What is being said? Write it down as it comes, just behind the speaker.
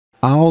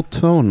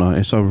Aotona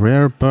is a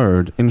rare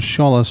bird in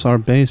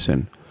Sholazar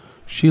Basin.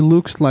 She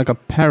looks like a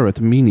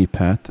parrot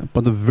mini-pet,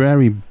 but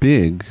very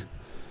big.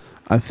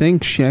 I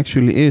think she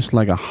actually is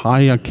like a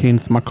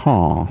hyacinth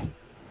macaw.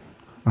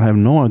 I have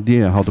no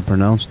idea how to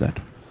pronounce that.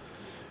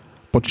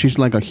 But she's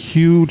like a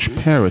huge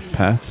parrot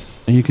pet,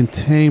 and you can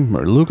tame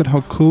her. Look at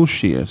how cool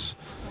she is.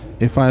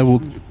 If I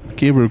would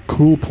give her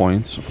cool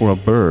points for a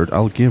bird,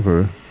 I'll give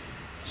her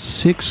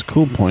 6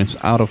 cool points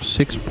out of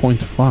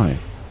 6.5.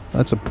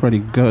 That's a pretty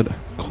good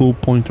cool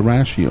point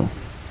ratio.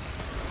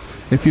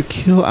 If you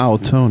kill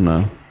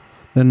Aotona,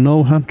 then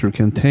no hunter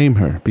can tame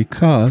her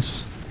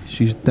because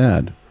she's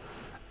dead.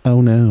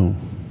 Oh no.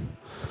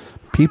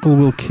 People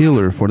will kill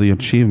her for the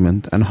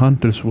achievement and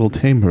hunters will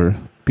tame her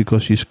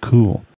because she's cool.